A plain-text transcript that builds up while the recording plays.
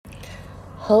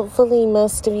Hopefully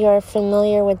most of you are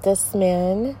familiar with this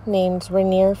man named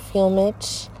Rainier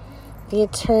Fuellmich, the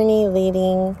attorney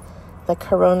leading the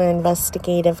Corona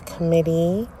Investigative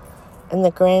Committee and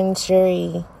the grand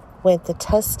jury with the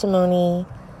testimony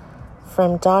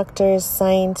from doctors,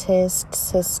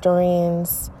 scientists,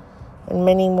 historians, and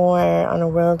many more on a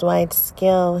worldwide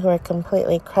scale who are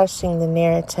completely crushing the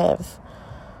narrative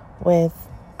with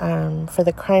for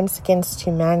the Crimes Against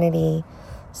Humanity.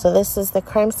 So this is the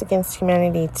Crimes Against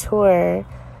Humanity tour,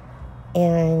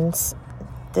 and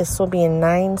this will be in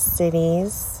 9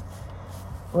 cities.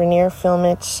 Rainier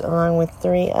Fuellmich, along with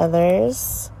 3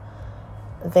 others.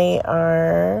 They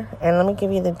are, and let me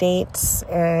give you the dates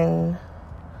and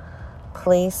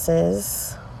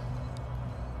places.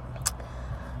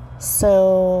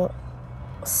 So,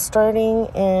 starting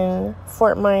in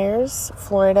Fort Myers,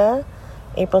 Florida,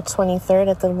 April 23rd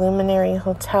at the Luminary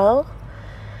Hotel.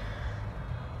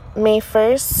 May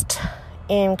 1st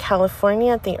in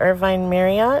California at the Irvine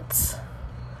Marriott.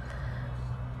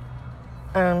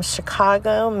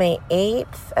 Chicago, May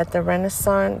 8th at the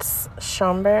Renaissance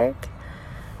Schaumburg.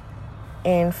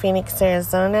 In Phoenix,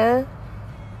 Arizona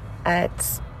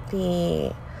at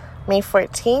the May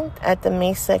 14th at the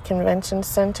Mesa Convention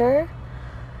Center.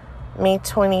 May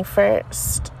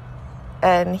 21st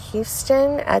in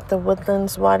Houston at the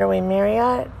Woodlands Waterway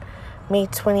Marriott. May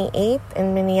 28th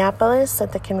in Minneapolis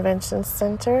at the Convention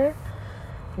Center.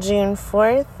 June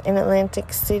 4th in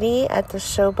Atlantic City at the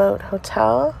Showboat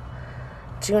Hotel.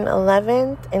 June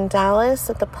 11th in Dallas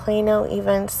at the Plano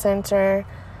Event Center.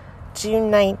 June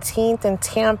 19th in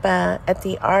Tampa at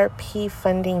the RP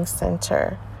Funding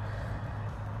Center.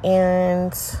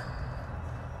 And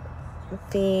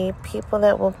the people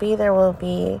that will be there will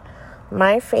be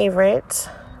my favorite,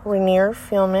 Rainier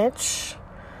Fuellmich,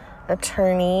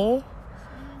 attorney,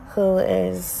 who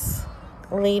is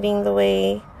leading the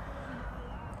way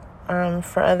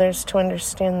for others to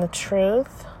understand the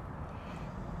truth.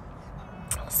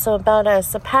 So about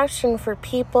us, a passion for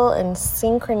people and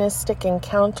synchronistic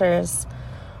encounters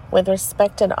with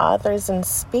respected authors and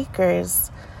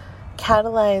speakers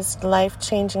catalyzed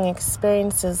life-changing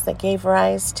experiences that gave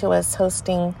rise to us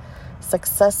hosting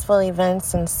successful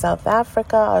events in South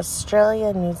Africa,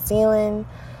 Australia, New Zealand,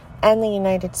 and the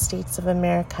United States of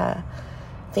America.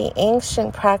 The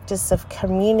ancient practice of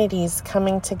communities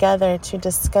coming together to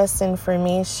discuss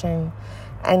information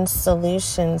and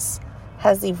solutions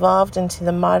has evolved into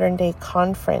the modern-day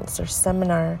conference or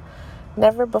seminar.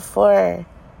 Never before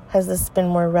has this been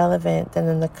more relevant than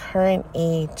in the current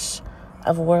age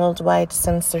of worldwide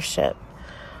censorship.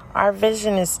 Our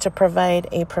vision is to provide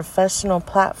a professional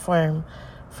platform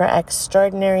for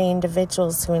extraordinary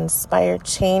individuals who inspire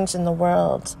change in the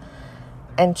world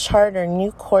and charter new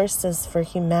courses for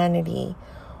humanity.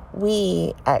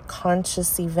 We at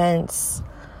Conscious Events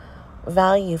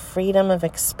value freedom of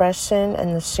expression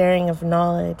and the sharing of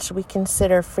knowledge. We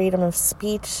consider freedom of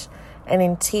speech an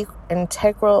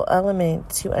integral element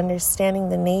to understanding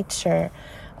the nature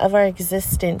of our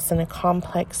existence in a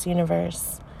complex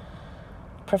universe.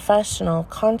 Professional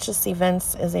Conscious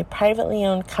Events is a privately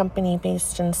owned company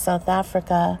based in South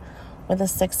Africa with a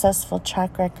successful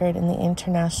track record in the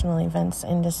international events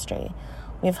industry.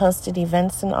 We've hosted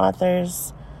events and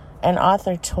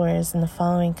author tours in the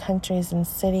following countries and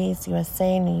cities: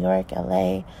 USA, New York,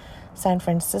 LA, San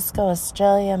Francisco,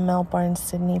 Australia, Melbourne,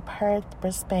 Sydney, Perth,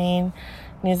 Brisbane,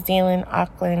 New Zealand,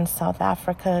 Auckland, South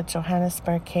Africa,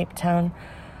 Johannesburg, Cape Town.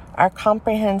 Our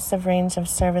comprehensive range of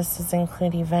services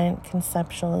include event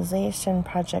conceptualization,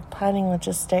 project planning,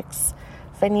 logistics,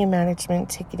 venue management,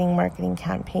 ticketing, marketing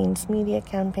campaigns, media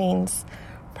campaigns,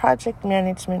 project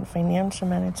management, financial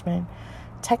management,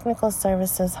 technical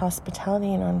services,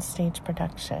 hospitality, and on-stage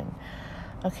production.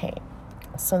 Okay,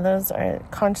 so those are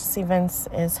Conscious Events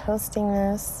is hosting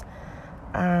this.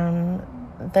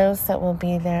 Those that will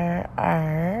be there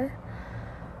are,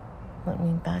 let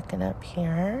me back it up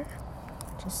here.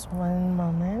 Just one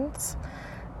moment.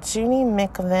 Junie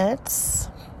Mikovits,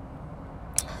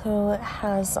 who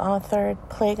has authored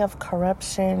Plague of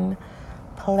Corruption,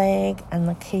 Plague, and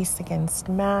the Case Against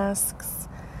Masks.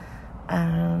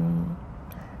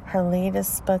 Her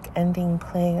latest book, Ending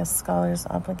Plague, A Scholar's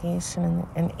Obligation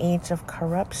in an Age of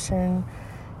Corruption,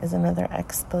 is another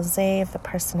expose of the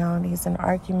personalities and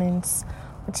arguments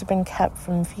which have been kept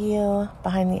from view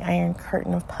behind the Iron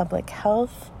Curtain of public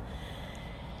health.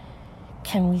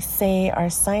 Can we say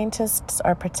our scientists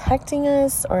are protecting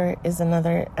us, or is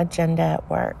another agenda at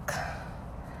work?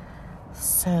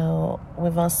 So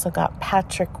we've also got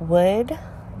Patrick Wood,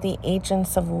 The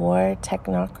Agents of War,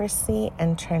 Technocracy,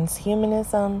 and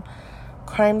Transhumanism,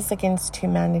 crimes against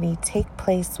humanity take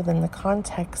place within the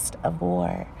context of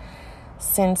war.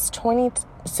 Since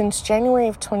January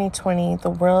of 2020, the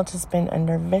world has been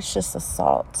under vicious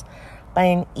assault by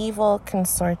an evil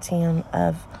consortium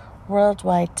of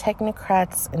worldwide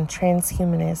technocrats and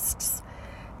transhumanists.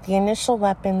 The initial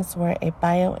weapons were a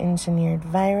bioengineered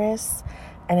virus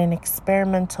and an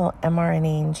experimental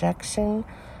mRNA injection,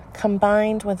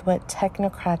 combined with what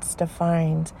technocrats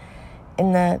defined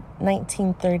in the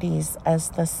 1930s as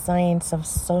the science of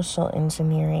social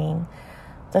engineering.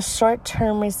 The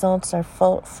short-term results are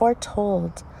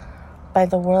foretold by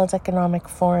the World Economic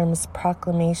Forum's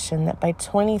proclamation that by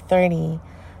 2030,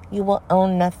 you will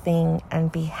own nothing and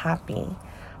be happy.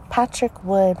 Patrick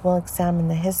Wood will examine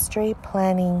the history,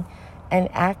 planning, and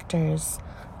actors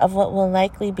of what will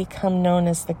likely become known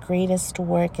as the greatest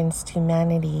war against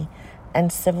humanity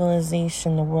and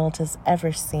civilization the world has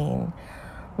ever seen.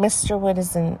 Mr. Wood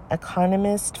is an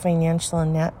economist, financial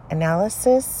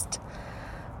analyst,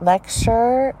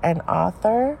 lecturer, and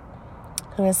author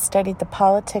who has studied the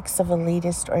politics of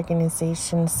elitist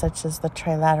organizations such as the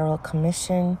Trilateral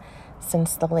Commission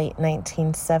since the late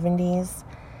 1970s.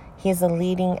 He is a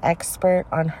leading expert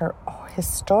on her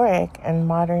historic and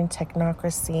modern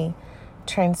technocracy,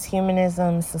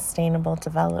 transhumanism, sustainable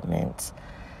development.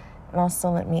 And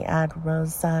also, let me add,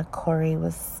 Rosa Koire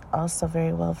was also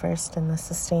very well versed in the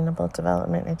Sustainable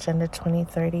Development Agenda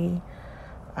 2030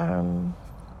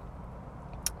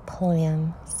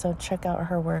 plan. So check out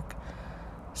her work.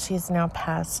 She's now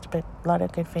passed, but a lot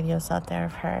of good videos out there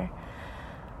of her.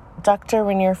 Dr.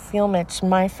 Rainier Fuellmich,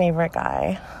 my favorite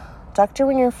guy. Dr.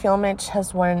 Rainier Fuellmich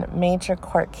has won major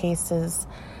court cases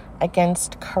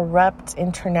against corrupt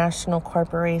international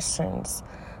corporations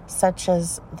such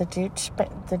as the Deutsche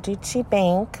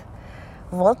Bank,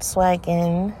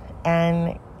 Volkswagen,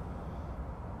 and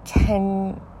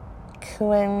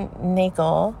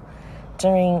Kuehne+Nagel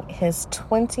during his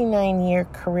 29-year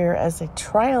career as a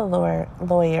trial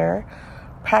lawyer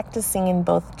practicing in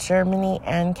both Germany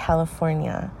and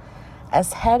California.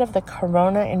 As head of the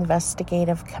Corona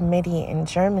Investigative Committee in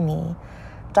Germany,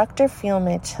 Dr.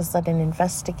 Fuellmich has led an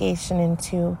investigation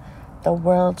into the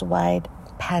worldwide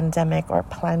pandemic or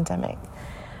plandemic.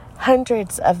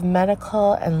 Hundreds of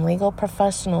medical and legal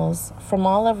professionals from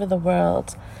all over the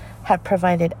world have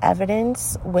provided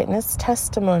evidence, witness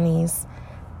testimonies,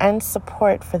 and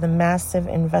support for the massive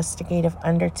investigative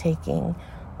undertaking,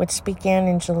 which began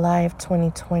in July of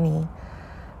 2020.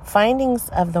 Findings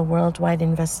of the worldwide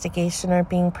investigation are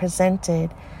being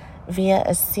presented via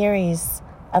a series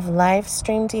of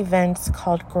live-streamed events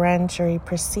called Grand Jury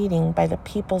Proceeding by the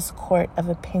People's Court of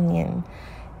Opinion,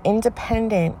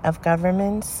 independent of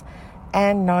governments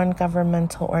and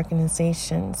non-governmental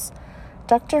organizations.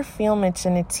 Dr. Fuellmich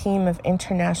and a team of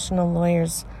international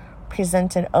lawyers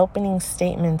presented opening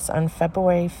statements on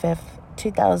February 5th,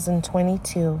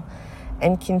 2022,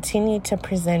 and continue to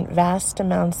present vast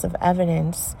amounts of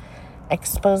evidence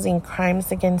exposing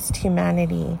crimes against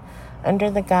humanity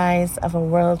under the guise of a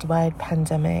worldwide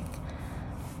pandemic.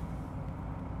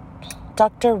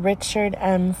 Dr. Richard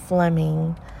M.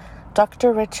 Fleming.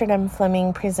 Dr. Richard M.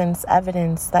 Fleming presents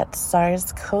evidence that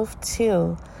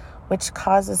SARS-CoV-2, which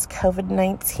causes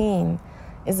COVID-19,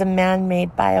 is a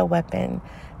man-made bioweapon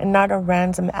and not a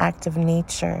random act of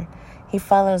nature. He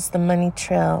follows the money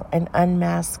trail and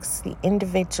unmasks the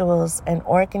individuals and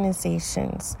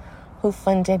organizations who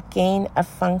funded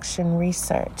gain-of-function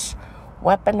research,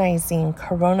 weaponizing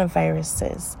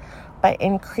coronaviruses by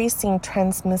increasing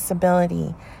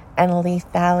transmissibility and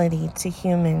lethality to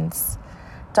humans.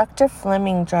 Dr.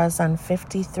 Fleming draws on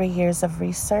 53 years of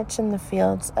research in the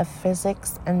fields of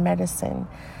physics and medicine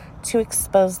to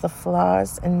expose the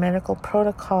flaws in medical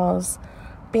protocols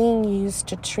being used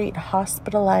to treat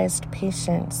hospitalized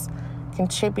patients,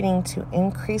 contributing to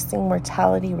increasing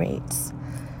mortality rates.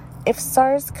 If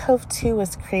SARS-CoV-2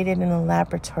 was created in a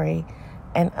laboratory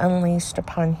and unleashed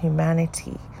upon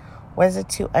humanity, was it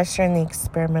to usher in the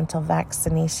experimental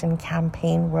vaccination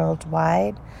campaign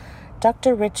worldwide?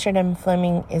 Dr. Richard M.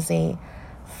 Fleming is a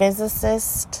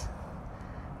physicist,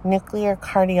 nuclear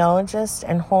cardiologist,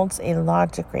 and holds a law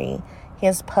degree. He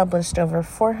has published over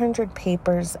 400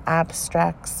 papers,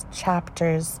 abstracts,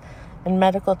 chapters, and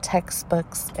medical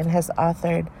textbooks, and has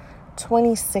authored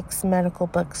 26 medical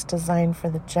books designed for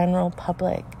the general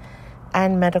public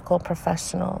and medical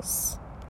professionals.